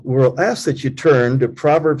we'll ask that you turn to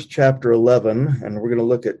Proverbs chapter 11, and we're going to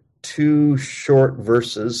look at two short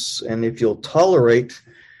verses. And if you'll tolerate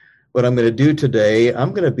what I'm going to do today,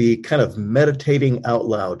 I'm going to be kind of meditating out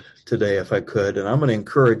loud today, if I could. And I'm going to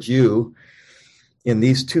encourage you in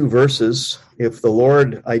these two verses, if the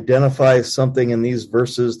Lord identifies something in these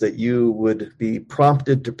verses that you would be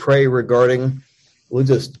prompted to pray regarding, we'll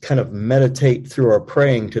just kind of meditate through our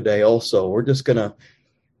praying today also. We're just going to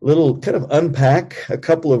kind of unpack a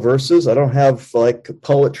couple of verses. I don't have like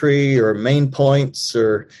poetry or main points,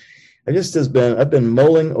 or I've been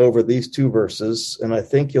mulling over these two verses, and I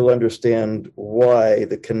think you'll understand why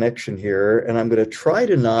the connection here. And I'm going to try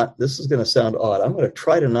to not, this is going to sound odd, I'm going to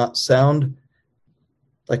try to not sound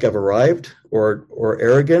like I've arrived or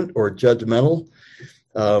arrogant or judgmental.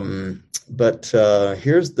 But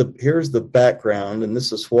here's the background, and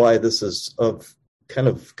this is why this is kind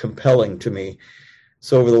of compelling to me.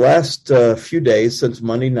 So over the last few days since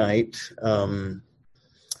Monday night,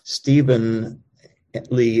 Stephen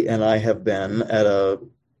Lee and I have been at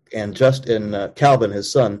Calvin,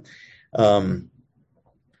 his son,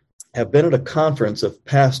 have been at a conference of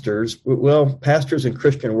pastors and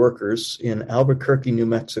Christian workers in Albuquerque, New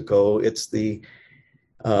Mexico. It's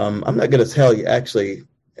I'm not going to tell you actually,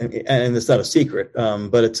 and it's not a secret,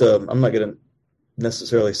 but I'm not going to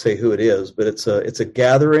necessarily say who it is, but it's a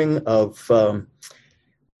gathering of,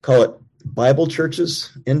 call it Bible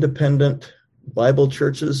churches, independent Bible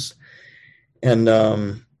churches, and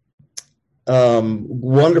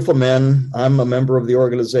wonderful men. I'm a member of the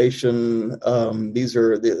organization.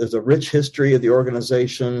 There's a rich history of the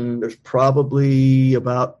organization. There's probably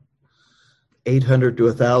about 800 to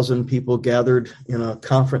 1,000 people gathered in a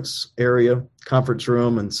conference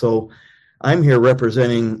room. And so I'm here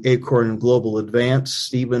representing Acorn Global Advance.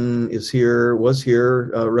 Stephen was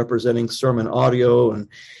here representing Sermon Audio, and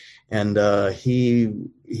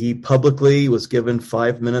he publicly was given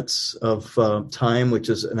 5 minutes of time, which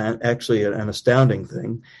is actually an astounding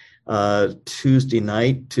thing, Tuesday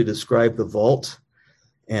night to describe the vault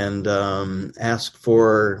and ask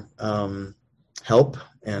for help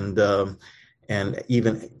and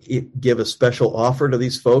even give a special offer to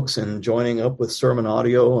these folks and joining up with Sermon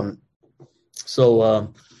Audio. And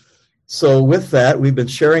so with that, we've been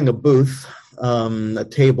sharing a booth, a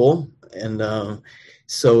table, and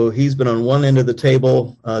so he's been on one end of the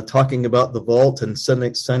table talking about the vault and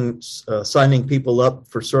signing people up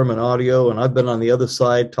for Sermon Audio, and I've been on the other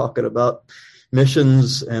side talking about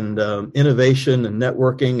missions and innovation and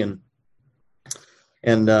networking,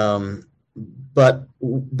 but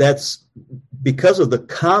that's because of the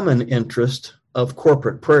common interest of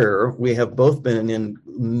corporate prayer. We have both been in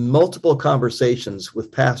multiple conversations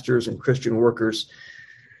with pastors and Christian workers,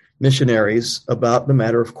 missionaries, about the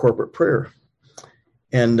matter of corporate prayer.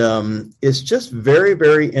 And it's just very,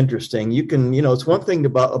 very interesting. You can, it's one thing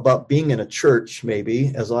about being in a church,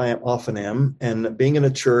 maybe, as I often am, and being in a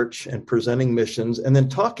church and presenting missions, and then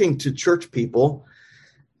talking to church people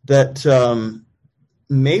that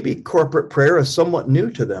maybe corporate prayer is somewhat new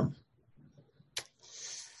to them.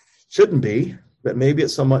 Shouldn't be, but maybe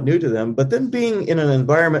it's somewhat new to them. But then being in an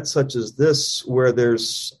environment such as this, where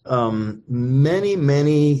there's many,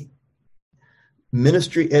 many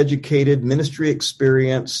ministry educated, ministry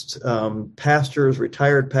experienced pastors,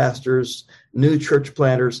 retired pastors, new church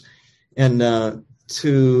planters, and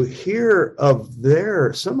to hear of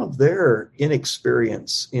some of their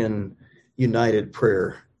inexperience in united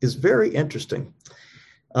prayer is very interesting.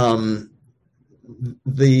 The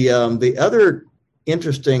other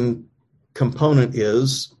interesting component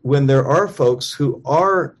is when there are folks who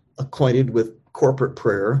are acquainted with corporate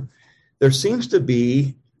prayer, there seems to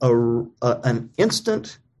be an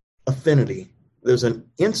instant affinity. There's an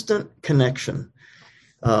instant connection.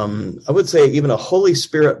 I would say even a Holy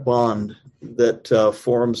Spirit bond that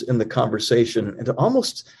forms in the conversation. And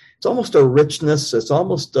it's almost a richness. It's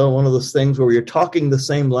almost one of those things where you're talking the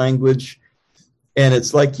same language, and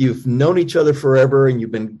it's like you've known each other forever, and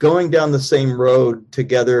you've been going down the same road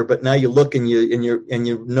together. But now you look and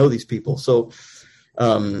you know these people. So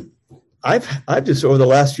I've just over the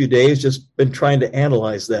last few days just been trying to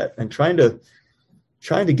analyze that and trying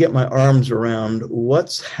to get my arms around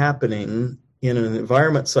what's happening in an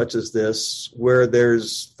environment such as this, where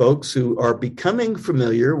there's folks who are becoming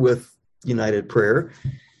familiar with united prayer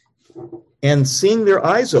and seeing their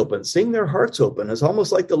eyes open, seeing their hearts open. It's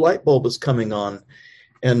almost like the light bulb is coming on.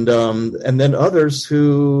 And then others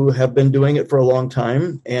who have been doing it for a long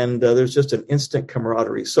time, and there's just an instant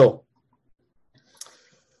camaraderie. So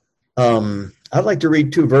I'd like to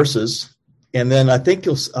read two verses And then I think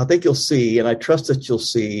you'll see, and I trust that you'll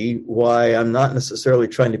see why I'm not necessarily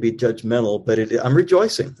trying to be judgmental, but I'm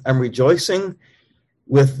rejoicing. I'm rejoicing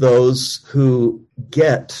with those who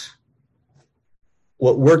get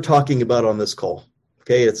what we're talking about on this call.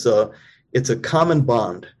 Okay, it's a common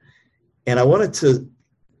bond, and I wanted to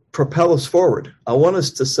propel us forward. I want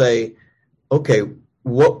us to say, okay,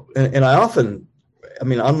 what? And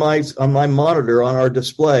on my monitor, on our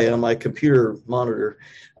display, on my computer monitor,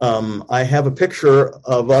 I have a picture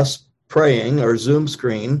of us praying, our Zoom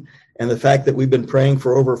screen, and the fact that we've been praying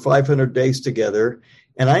for over 500 days together.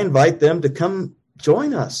 And I invite them to come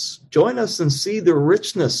join us and see the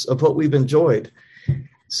richness of what we've enjoyed.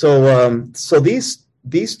 So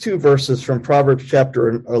these two verses from Proverbs chapter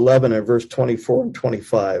 11 and verse 24 and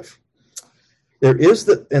 25. There is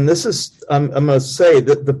and this is, I'm going to say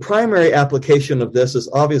that the primary application of this is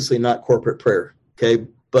obviously not corporate prayer, okay?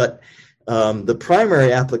 But the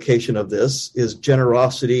primary application of this is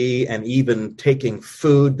generosity and even taking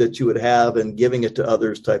food that you would have and giving it to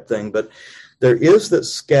others type thing. But there is that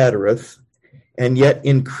scattereth and yet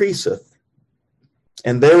increaseth.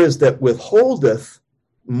 And there is that withholdeth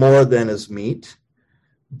more than is meet,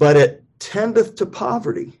 but it tendeth to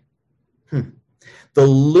poverty. The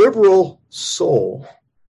liberal soul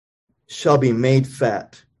shall be made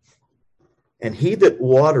fat, and he that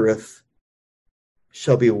watereth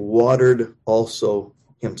shall be watered also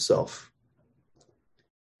himself.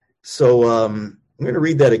 So I'm going to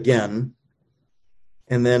read that again,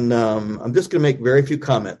 and then I'm just going to make very few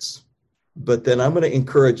comments, but then I'm going to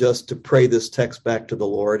encourage us to pray this text back to the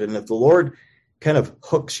Lord. And if the Lord kind of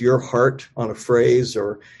hooks your heart on a phrase,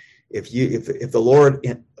 or if the Lord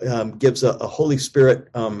gives a Holy Spirit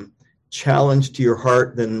challenge to your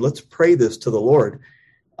heart, then let's pray this to the Lord.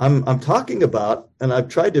 I'm talking about, and I've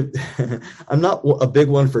tried to, I'm not a big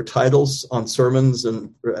one for titles on sermons,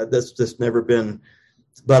 and that's just never been,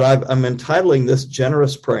 but I'm entitling this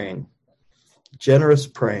generous praying. Generous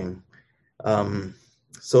praying.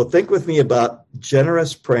 So think with me about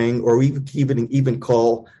generous praying, or we even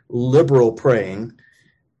call liberal praying,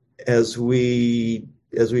 as we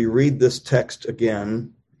read this text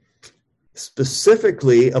again,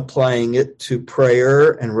 specifically applying it to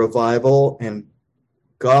prayer and revival and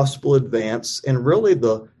gospel advance, and really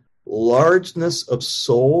the largeness of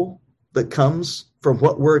soul that comes from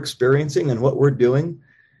what we're experiencing and what we're doing.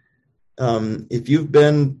 If you've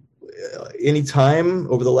been any time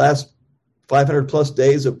over the last 500 plus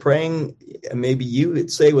days of praying, maybe you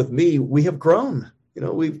would say with me, we have grown.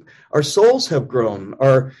 Our souls have grown,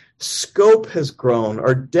 our scope has grown,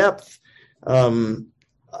 our depth.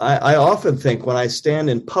 I often think when I stand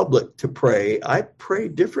in public to pray, I pray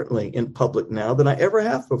differently in public now than I ever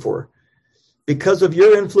have before because of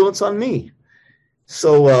your influence on me.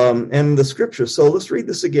 So, and the scripture. So let's read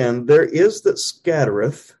this again. There is that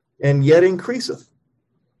scattereth and yet increaseth.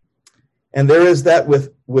 And there is that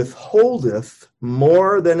withholdeth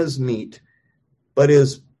more than is meet, but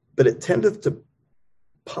it tendeth to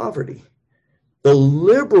poverty. The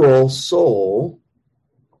liberal soul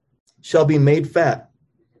shall be made fat,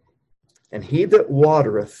 and he that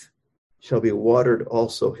watereth shall be watered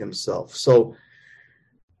also himself. So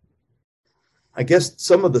I guess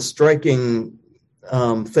some of the striking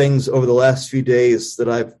things over the last few days that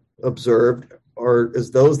I've observed are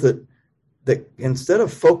as those that instead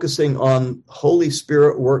of focusing on Holy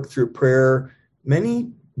Spirit work through prayer,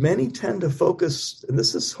 many tend to focus, and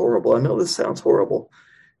this is horrible. I know this sounds horrible.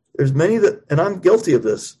 There's many that, and I'm guilty of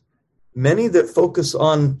this, many that focus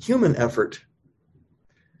on human effort.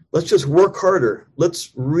 Let's just work harder.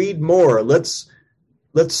 Let's read more. Let's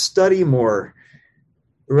study more,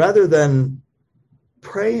 rather than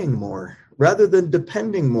praying more, rather than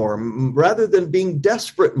depending more, rather than being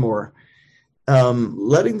desperate more.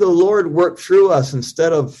 Letting the Lord work through us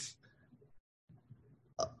instead of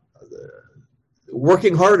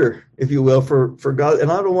working harder, if you will, for God.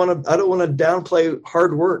 And I don't want to downplay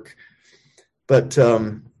hard work, but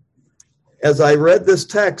as I read this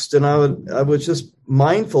text, and I was just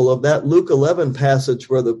mindful of that Luke 11 passage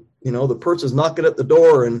where the person's knocking at the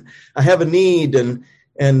door, and I have a need, and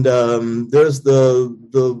there's the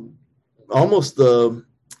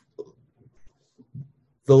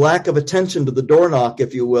lack of attention to the door knock,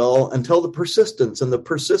 if you will, until the persistence, and the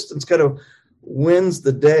persistence kind of wins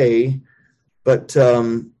the day. But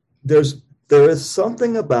there is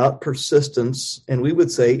something about persistence, and we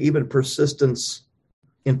would say even persistence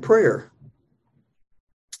in prayer.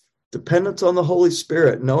 Dependence on the Holy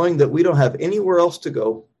Spirit, knowing that we don't have anywhere else to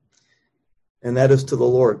go, and that is to the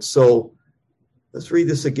Lord. So let's read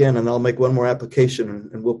this again, and I'll make one more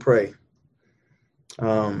application, and we'll pray.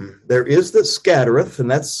 There is that scattereth, and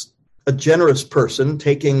that's a generous person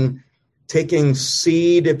taking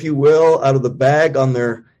seed, if you will, out of the bag on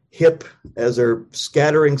their hip as they're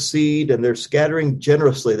scattering seed, and they're scattering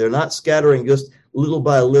generously. They're not scattering just little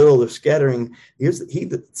by little. They're scattering. Here's he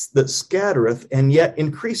that scattereth and yet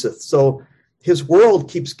increaseth. So his world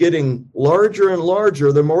keeps getting larger and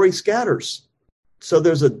larger the more he scatters. So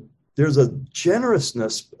there's a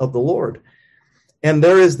generousness of the Lord. And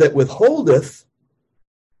there is that withholdeth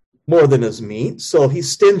more than is meet. So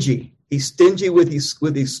he's stingy. He's stingy with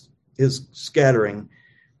his scattering.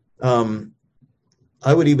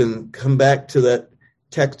 I would even come back to that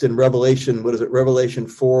text in Revelation, Revelation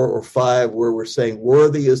 4 or 5, where we're saying,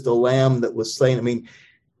 worthy is the Lamb that was slain. I mean,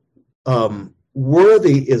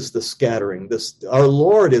 worthy is the scattering. Our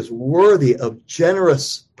Lord is worthy of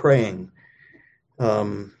generous praying.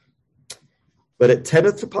 But it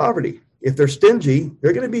tendeth to poverty. If they're stingy,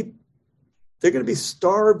 they're going to be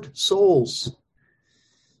starved souls.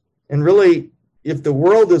 And really, if the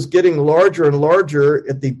world is getting larger and larger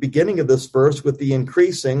at the beginning of this verse with the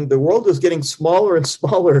increasing, the world is getting smaller and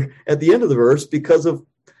smaller at the end of the verse because of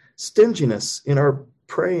stinginess in our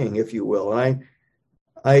praying, if you will. And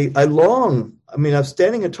I long. I mean, I'm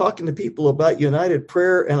standing and talking to people about united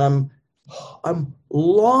prayer, and I'm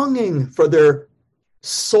longing for their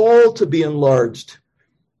soul to be enlarged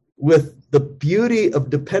with the beauty of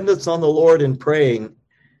dependence on the Lord in praying.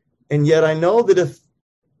 And yet I know that if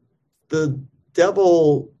the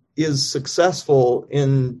devil is successful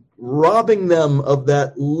in robbing them of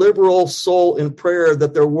that liberal soul in prayer,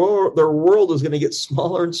 that their world is going to get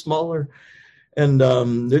smaller and smaller, and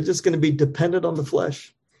they're just going to be dependent on the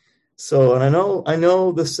flesh. So, and I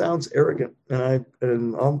know this sounds arrogant, but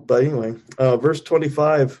anyway, verse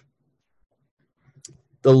 25,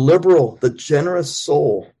 the generous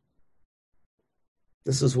soul.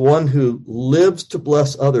 This is one who lives to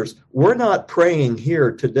bless others. We're not praying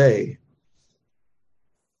here today,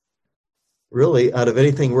 really, out of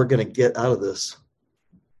anything we're going to get out of this.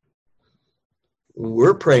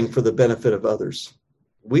 We're praying for the benefit of others.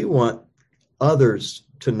 We want others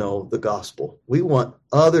to know the gospel. We want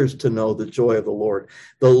others to know the joy of the Lord.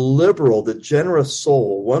 The generous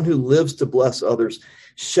soul, one who lives to bless others,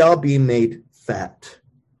 shall be made fat.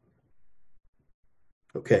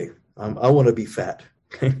 Okay, I want to be fat.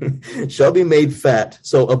 Shall be made fat,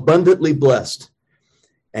 so abundantly blessed.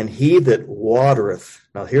 And he that watereth.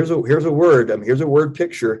 Now here's a word. Here's a word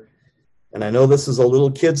picture. And I know this is a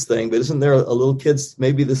little kid's thing, but isn't there a little kid's?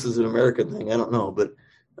 Maybe this is an American thing. I don't know. But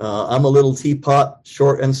I'm a little teapot,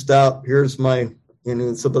 short and stout. Here's my,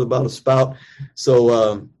 something about a spout.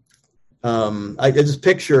 So I just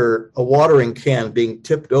picture a watering can being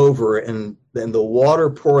tipped over and the water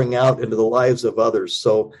pouring out into the lives of others.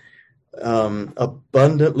 So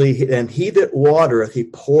abundantly, and he that watereth, he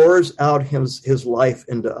pours out his life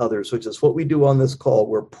into others, which is what we do on this call.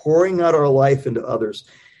 We're pouring out our life into others,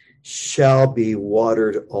 shall be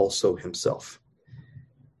watered also himself.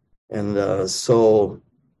 And so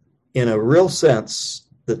in a real sense,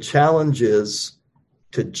 the challenge is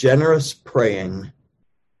to generous praying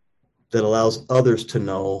that allows others to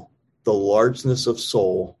know the largeness of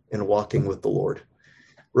soul in walking with the Lord.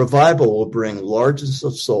 Revival will bring largeness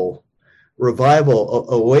of soul. Revival,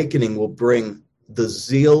 awakening will bring the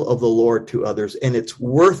zeal of the Lord to others, and it's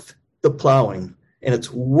worth the plowing, and it's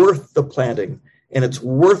worth the planting, and it's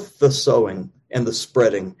worth the sowing and the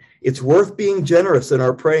spreading. It's worth being generous in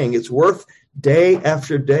our praying. It's worth day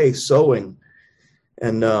after day sowing.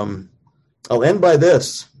 And I'll end by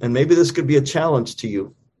this, and maybe this could be a challenge to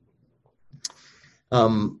you.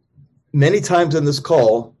 Many times in this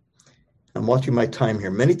call, I'm watching my time here,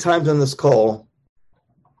 many times in this call,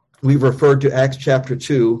 we've referred to Acts chapter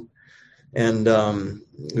 2, and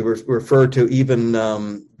we referred to even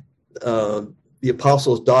the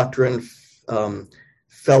apostles' doctrine,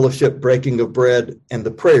 fellowship, breaking of bread, and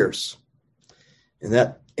the prayers. And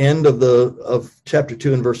that end of chapter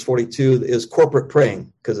 2 and verse 42 is corporate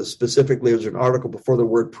praying, because it specifically there's an article before the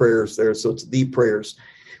word prayers there, so it's the prayers.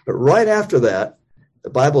 But right after that,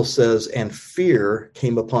 the Bible says, and fear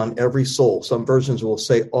came upon every soul. Some versions will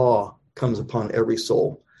say awe comes upon every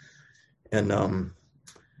soul. And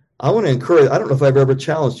I want to encourage, I don't know if I've ever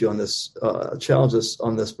challenged you on this,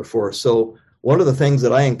 on this before. So one of the things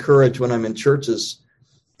that I encourage when I'm in churches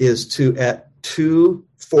is to, at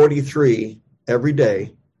 2:43 every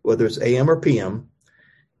day, whether it's AM or PM,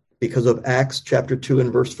 because of Acts chapter 2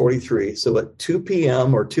 and verse 43. So at 2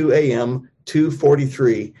 p.m. or 2 a.m.,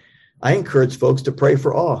 2:43, I encourage folks to pray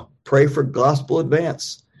for awe, pray for gospel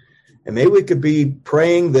advance. And maybe we could be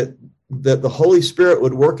praying that the Holy Spirit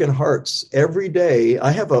would work in hearts every day. I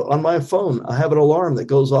have on my phone, I have an alarm that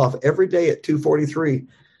goes off every day at 2:43.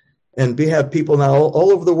 And we have people now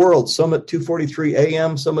all over the world, some at 2:43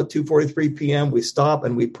 a.m., some at 2:43 p.m. We stop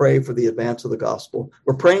and we pray for the advance of the gospel.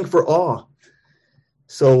 We're praying for awe.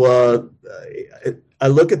 So I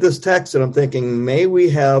look at this text and I'm thinking, may we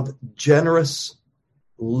have generous,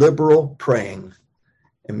 liberal praying,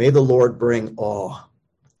 and may the Lord bring awe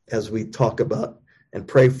as we talk about and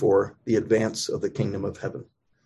pray for the advance of the kingdom of heaven.